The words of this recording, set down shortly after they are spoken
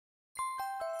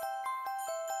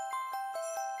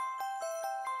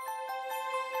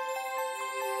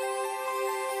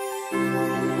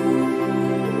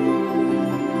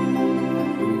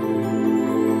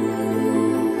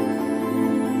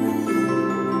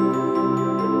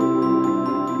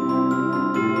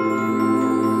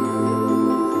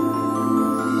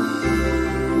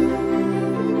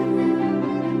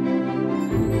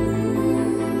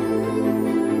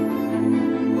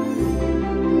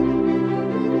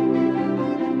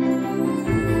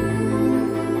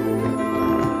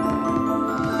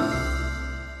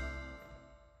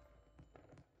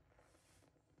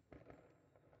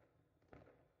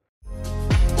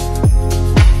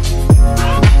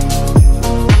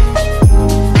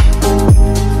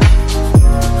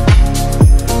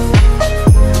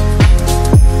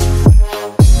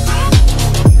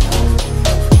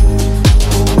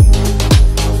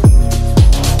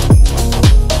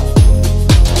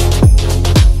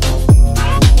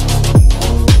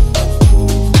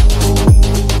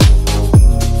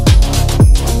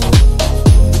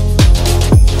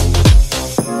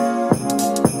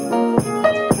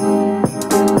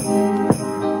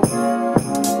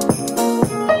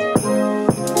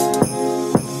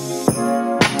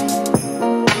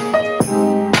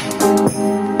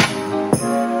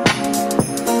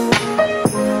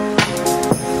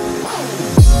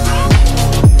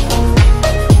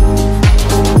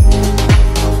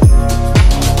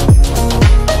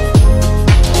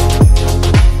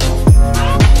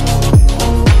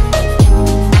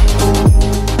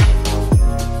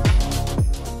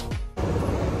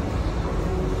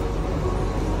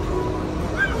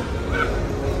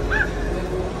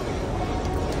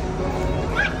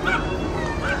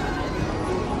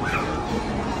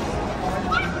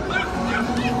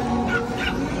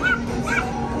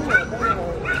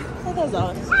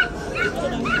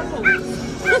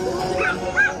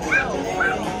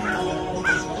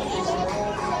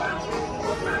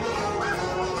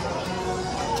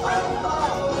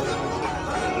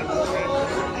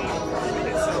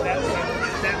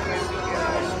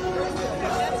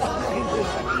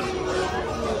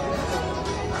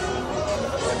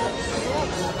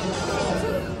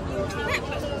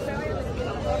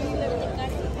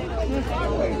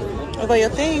For your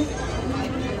thing.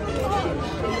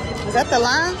 Is that the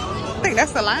line? I think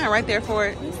that's the line right there for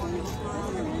it.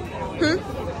 There's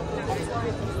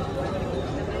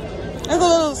a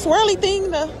little swirly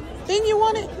thing, the thing you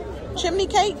wanted? Chimney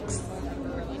Cakes?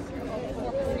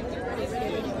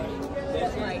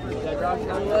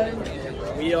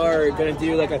 We are gonna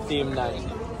do like a theme night.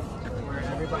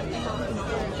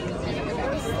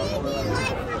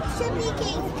 Chimney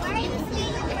Cakes, why are you staying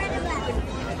in front of us?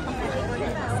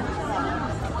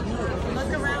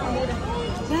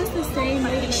 That's the same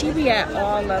lady. She be at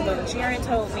all of them. She already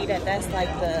told me that that's like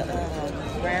the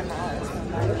grandma or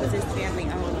somebody. It was his family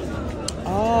owned.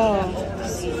 Oh.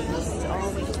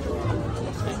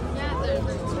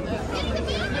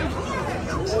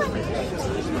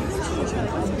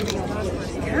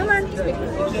 Come on.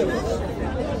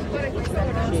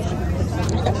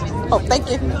 Oh, thank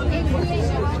you.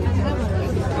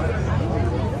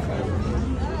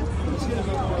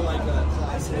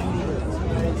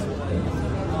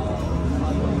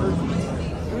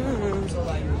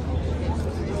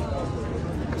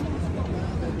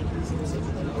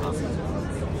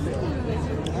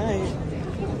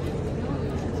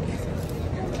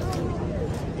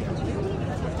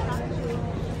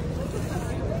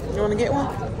 You want to get one?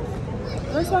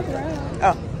 Let's walk around.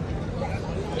 Oh.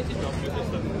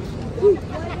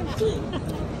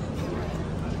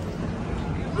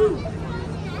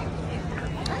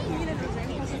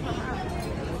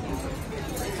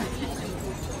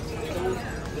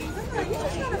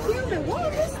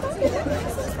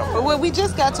 Well, we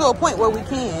just got to a point where we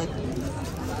can.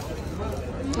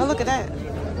 Oh, look at that.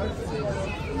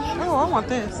 Oh, I want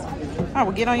this. I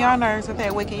will get on y'all nerves with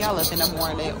that waking y'all up in the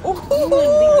morning. Ooh.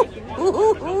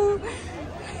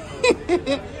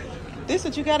 This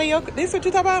what you got in your, this what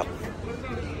you talk about?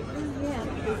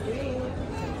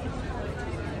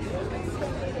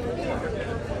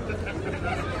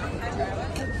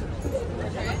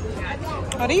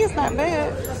 Oh, these not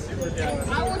bad.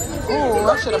 Oh,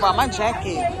 I should have bought my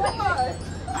jacket.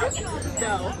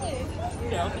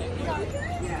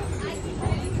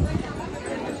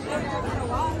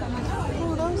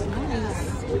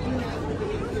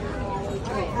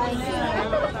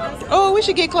 Oh, we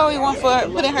should get Chloe one for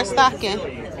put in her stocking.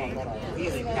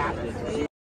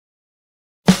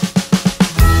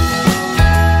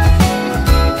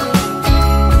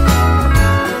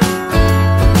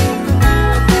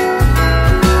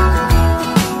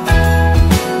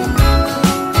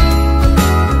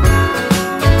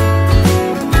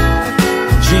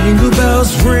 Jingle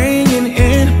bells ringing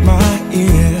in my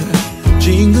ear,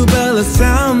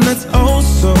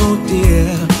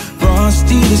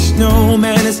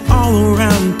 all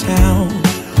around town.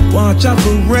 Watch out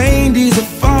for rain, these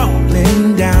are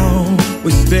falling down.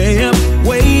 We stay up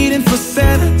waiting for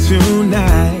Santa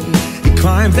tonight. He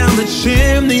climbs down the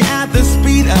chimney at the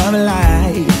speed of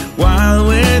light, while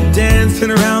we're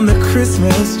dancing around the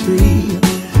Christmas tree,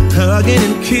 hugging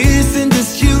and kissing,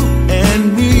 just you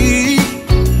and me.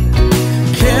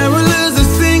 Carolers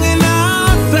are singing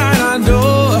outside our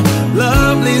door,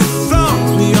 lovely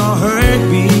songs we all heard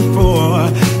before,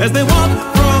 as they walk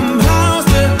from house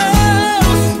to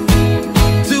house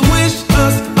to wish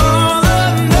us all a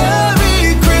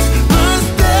Merry Christmas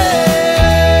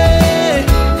Day.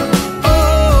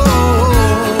 Oh,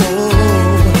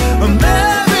 a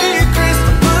Merry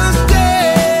Christmas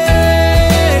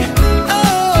Day.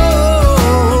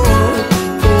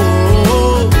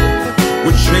 Oh,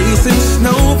 we're chasing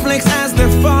snowflakes as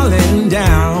they're falling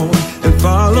down, and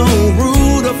follow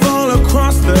Rudolph all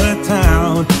across the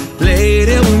town.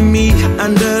 Later we meet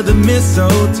under the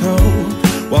mistletoe,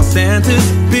 while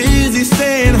Santa's busy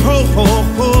saying ho, ho,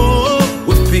 ho.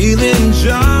 We're feeling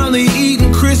jolly,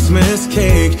 eating Christmas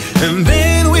cake, and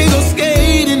then we go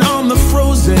skating on the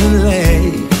frozen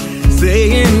lake,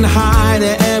 saying hi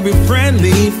to every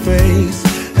friendly face,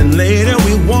 and later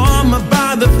we warm up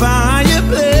by the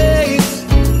fireplace.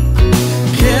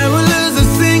 Carolers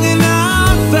are singing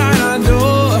outside our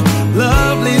door,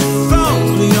 lovely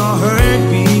songs we all heard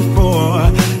before,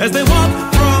 as they walk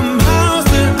from house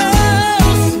to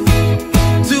house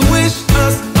to wish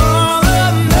us all a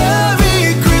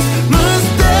Merry Christmas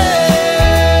Day.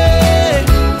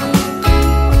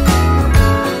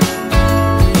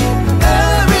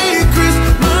 Merry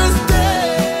Christmas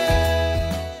Day.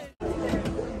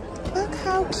 Look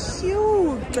how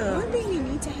cute. One thing we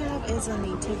need to have is a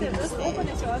nativity set.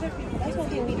 That's one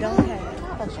thing we don't have.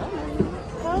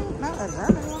 Huh? Not a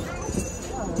journal.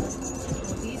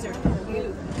 These are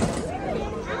cute.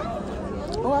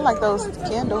 Oh, I like those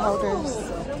candle holders.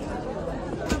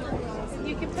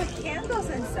 You can put candles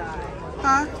inside.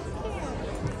 Huh?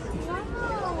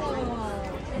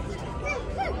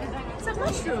 It's a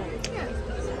mushroom.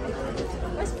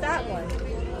 What's that one?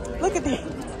 Look at that.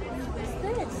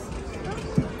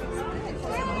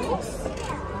 What's this?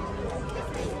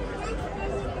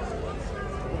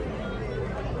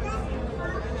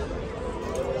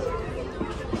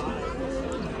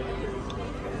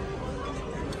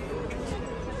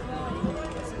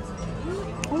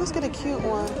 Oh, let's get a cute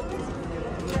one.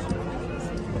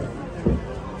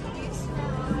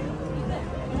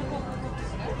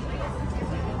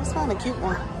 Let's find a cute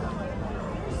one.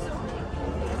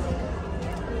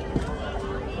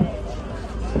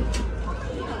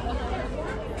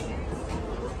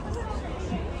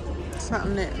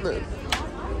 Something that look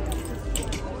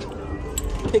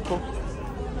pickle.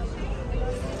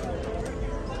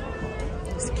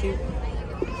 It's cute.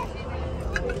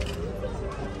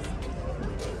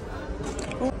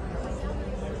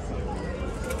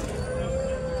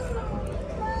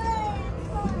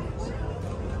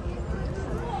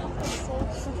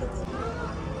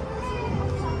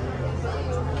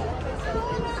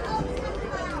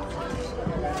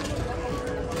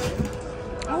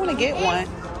 I want to get one.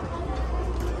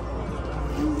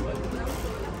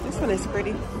 This one is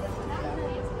pretty.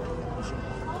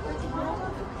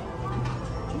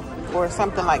 Or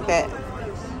something like that.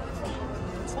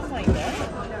 Something like that?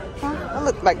 Huh? It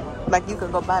look like you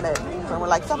could go buy that somewhere,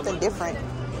 like something different.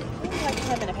 It's like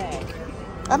having a pack.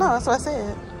 I know, that's what I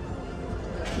said.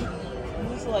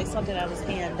 This is like something that was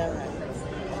hand done.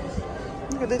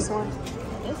 Look at this one.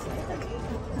 This is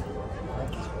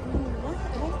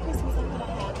one Christmas I'm gonna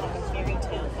have like a fairy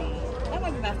tale theme. That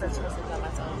might be my first Christmas by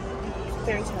myself.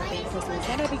 Fairy tale theme Christmas.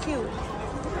 That'd be cute.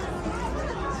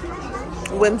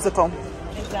 Whimsical.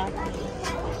 Exactly.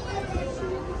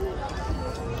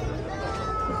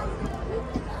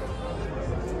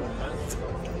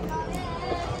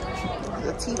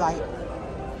 The tea light.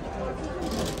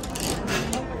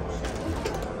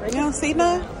 You don't see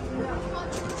none?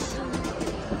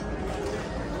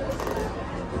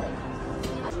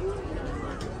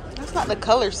 That's not the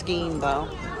color scheme though.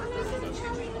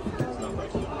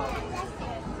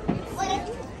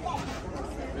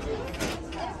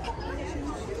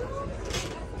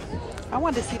 I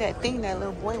wanted to see that thing that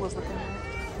little boy was looking at.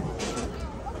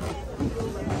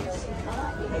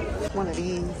 One of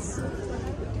these.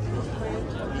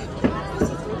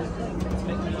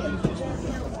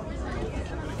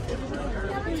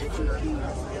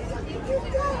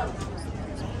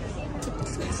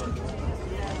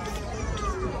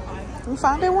 You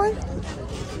found that one?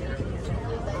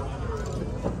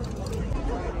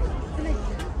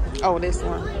 Oh, this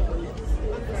one.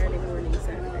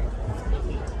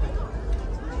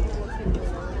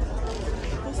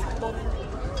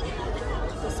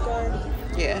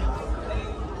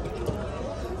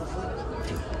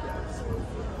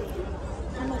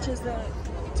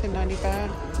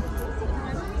 $1.75.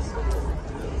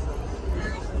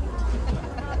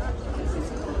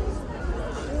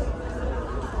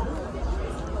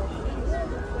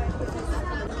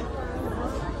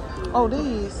 Oh,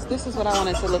 these. This is what I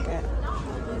wanted to look at.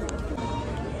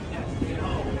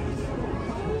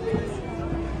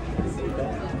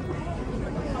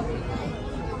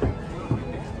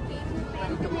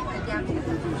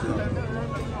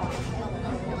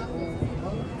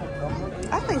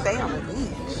 I think they on the beach.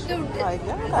 Like,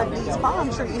 y'all got these palm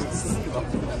trees.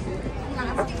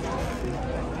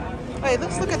 Wait,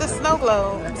 let's look at the snow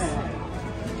globes.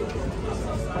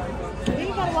 We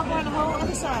ain't gotta walk around the whole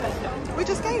other side. We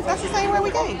just came. That's the same way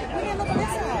we came. We didn't look on this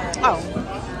side. Oh.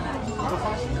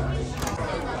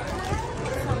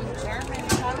 German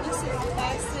chocolate. This is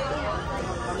classic.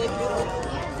 They do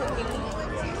cooking.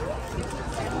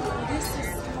 This is.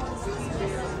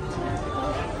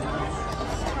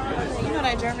 You know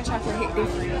that German chocolate hit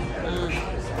different.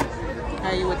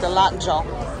 Are you with the lockjaw?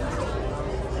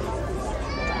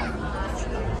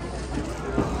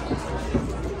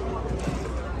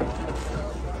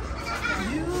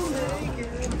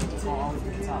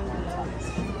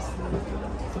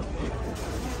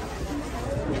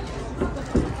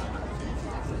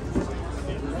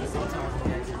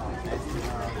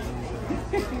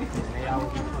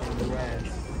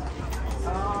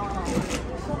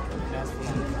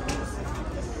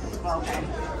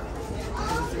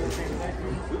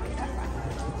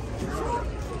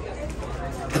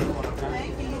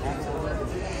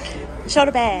 Show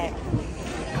the bag.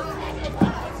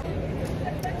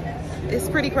 It's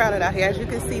pretty crowded out here, as you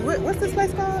can see. What's this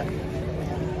place called?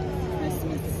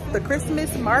 The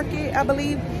Christmas Market, I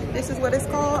believe. This is what it's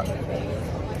called.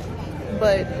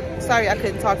 But sorry I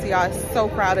couldn't talk to y'all. It's so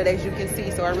crowded, as you can see,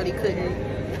 so I really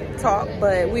couldn't talk.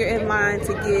 But we're in line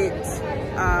to get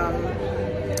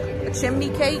a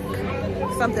chimney cake.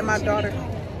 Something my daughter...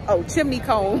 Oh, chimney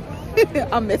cone.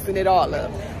 I'm messing it all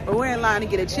up. But we're in line to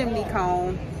get a chimney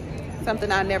cone.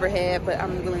 Something I never had, but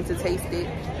I'm willing to taste it.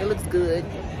 It looks good.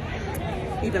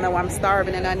 Even though I'm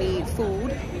starving and I need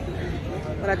food.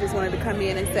 But I just wanted to come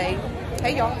in and say,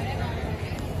 hey y'all.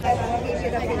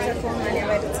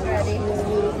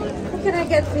 What can I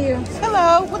get for you?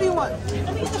 Hello, what do you want?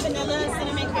 Let me get the vanilla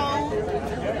cinnamon cone.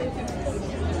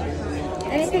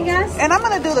 Anything else? And I'm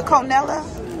gonna do the conella.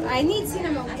 I need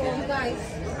cinnamon for you guys.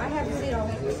 I have zero.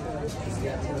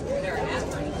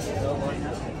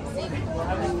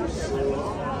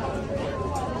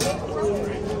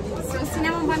 So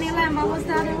cinnamon, vanilla, and what was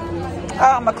the other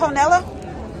one? A conella?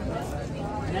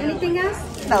 Anything else?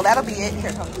 No, that'll be it. Here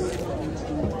it comes.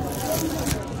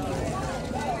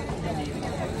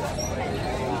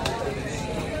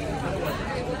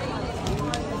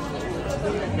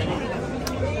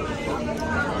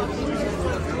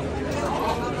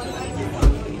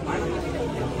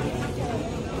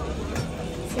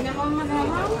 Cinnamon,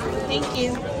 vanilla. Thank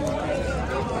you.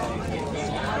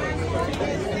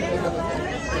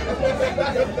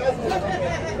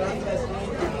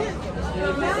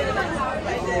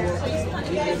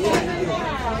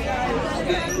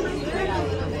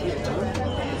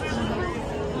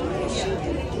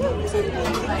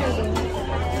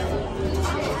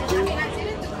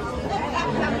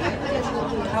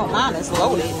 Oh, mine is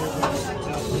loaded.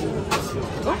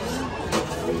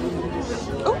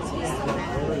 Ooh.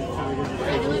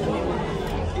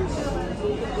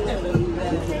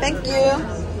 Thank you.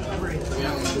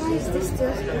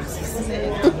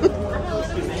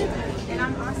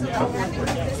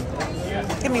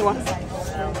 Give me one.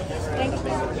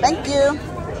 Thank you.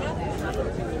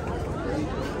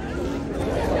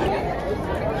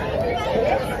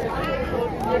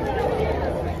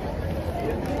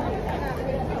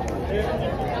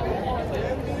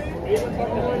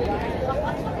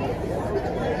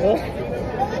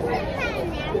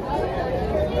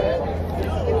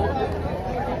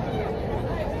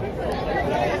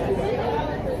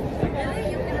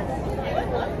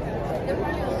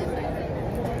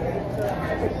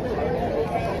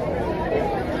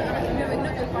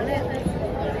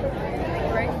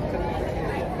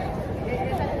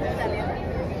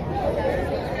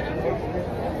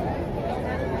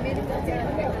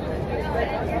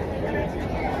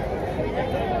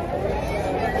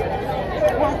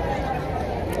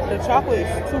 The chocolate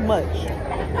is too much.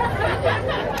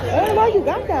 Oh, why you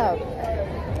got that?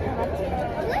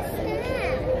 What's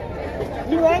that?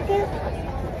 You like it?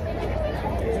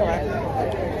 Sorry.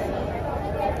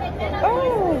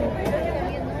 Oh.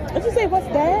 Did you say what's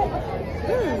that?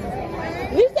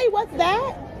 Did you say what's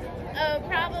that?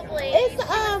 Probably. It's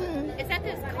Is that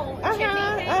this cone? Chimney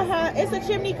cake? It's a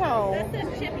chimney cone. That's the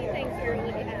chimney things we were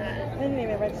looking at. didn't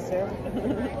even register.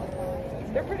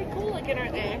 They're pretty cool looking,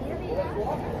 aren't they?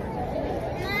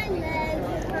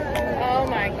 Oh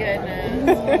my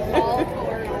goodness. All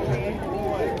four on me.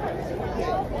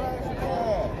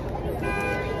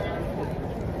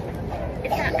 Is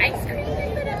that ice cream?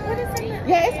 What is it?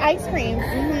 Yeah, it's ice cream.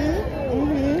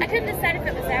 I couldn't decide if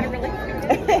it was that or really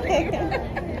fruity.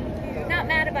 Not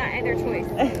mad about either choice.